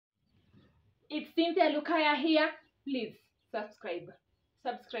It's Cynthia Lukaya here. Please subscribe.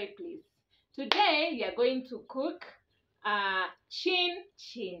 Subscribe, please. Today we are going to cook chin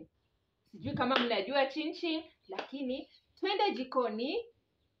chin. Sijui kama mnajua chin chin, lakini twende jikoni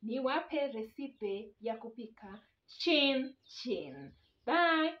niwape recipe ya kupika chin chin.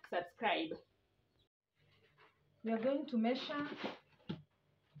 Bye. Subscribe. We are going to measure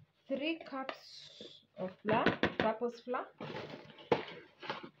 3 cups of flour, purpose flour.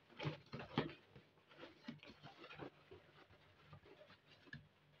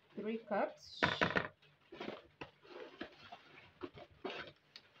 3 cups.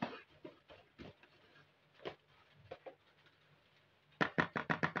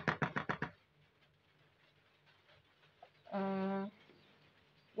 Uh,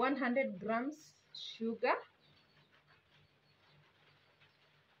 100 grams sugar.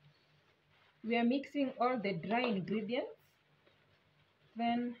 We are mixing all the dry ingredients.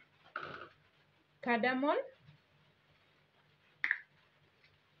 Then cardamom,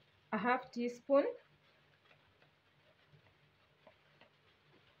 a half teaspoon.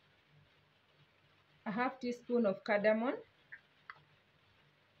 A half teaspoon of cardamom.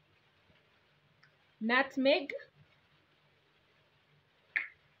 Nutmeg,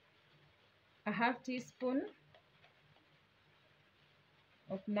 a half teaspoon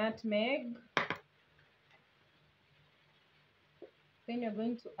of nutmeg. Then you're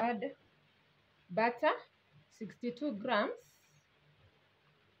going to add butter, 62 grams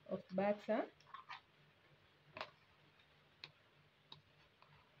of butter.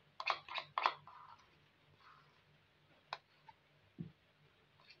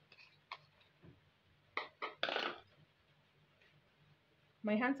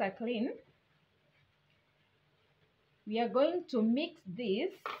 My hands are clean. We are going to mix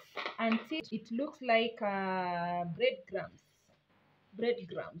this until it looks like breadcrumbs.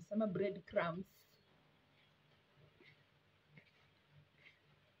 Breadcrumbs.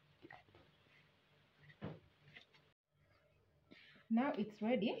 Now it's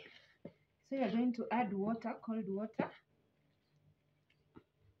ready. So you are going to add water, cold water,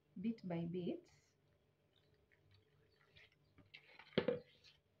 bit by bit.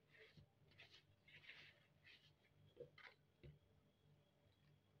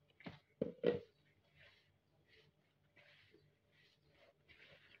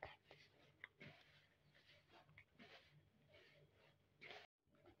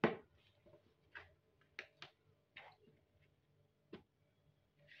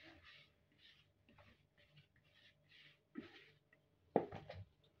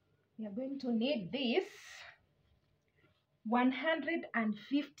 We are going to knead this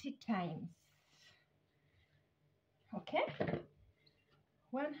 150 times. Okay?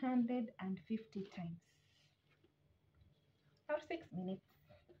 150 times. Or 6 minutes.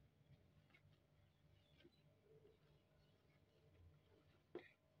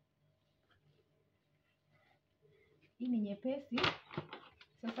 Hii ni nyepesi.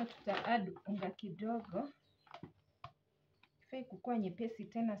 Sasa tuta add unga kidogo. Ifai kukua nyepesi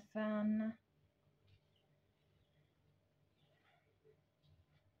tena sana.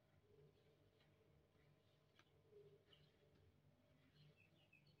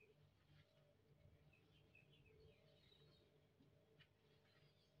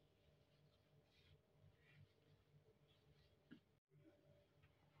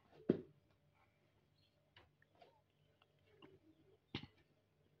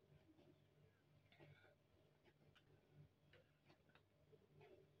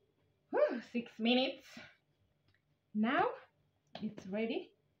 Whew, 6 minutes. Now it's ready.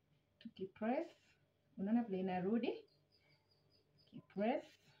 Tukipress, unaona vile inarudi. Kipress.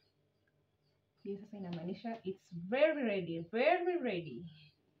 Hii sasa inamaanisha it's very ready, very ready.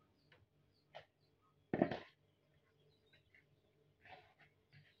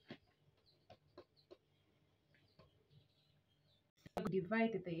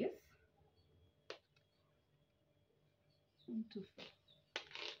 Divide this into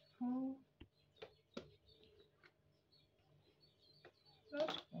 4.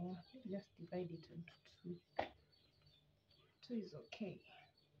 Not 4, just divide it into 2. 2 is okay.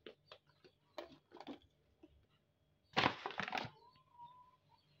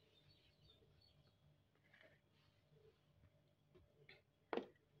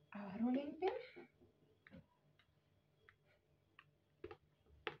 Our rolling pin.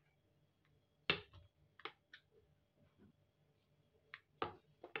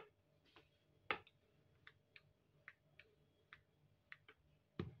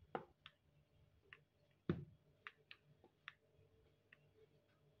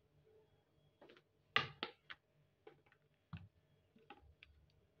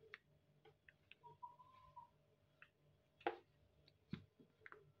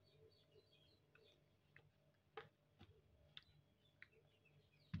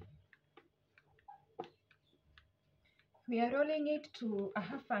 We are rolling it to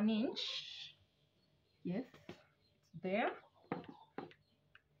 1/2 inch. Yes, it's there.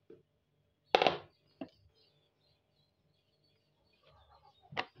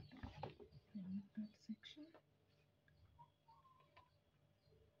 Remove that section.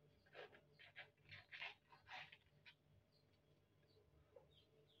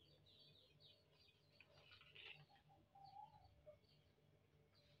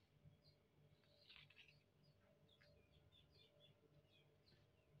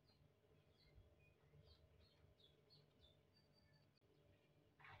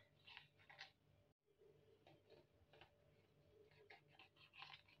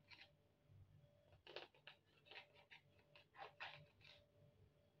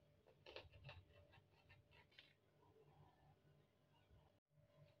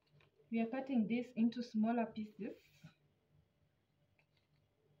 We are cutting this into smaller pieces.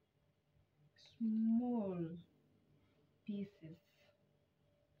 Small pieces.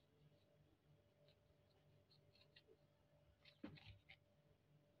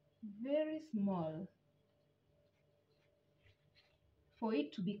 Very small. For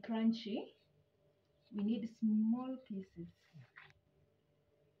it to be crunchy, we need small pieces.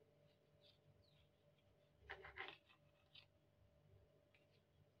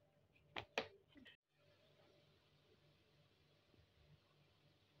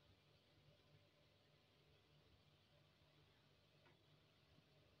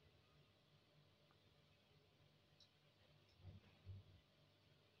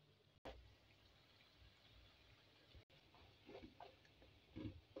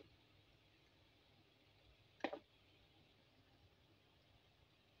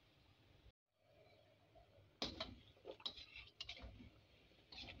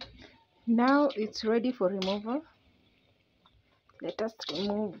 Now it's ready for removal. Let us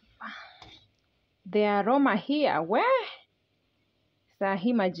remove the aroma here. Where saa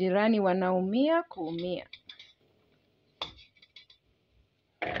hii majirani wanaumia kuumia.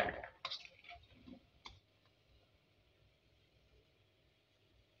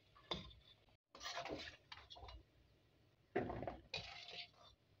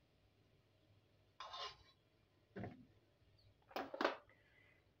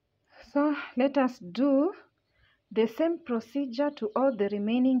 So let us do the same procedure to all the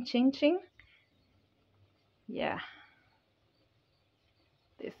remaining chin-chin. Yeah,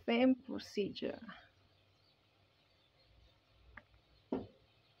 the same procedure.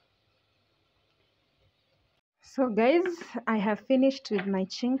 So guys, I have finished with my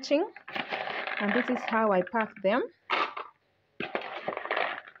chin-chin, and this is how I pack them.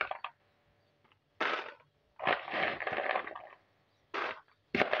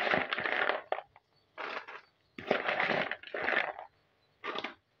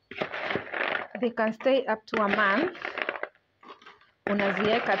 They can stay up to a month.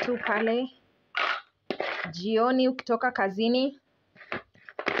 Unaziweka tu pale jioni ukitoka kazini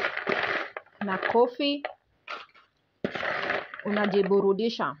na coffee,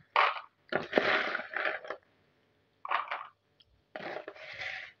 unajiburudisha.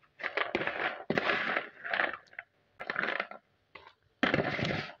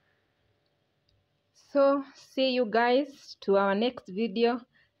 So see you guys to our next video.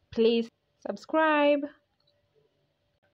 Please subscribe.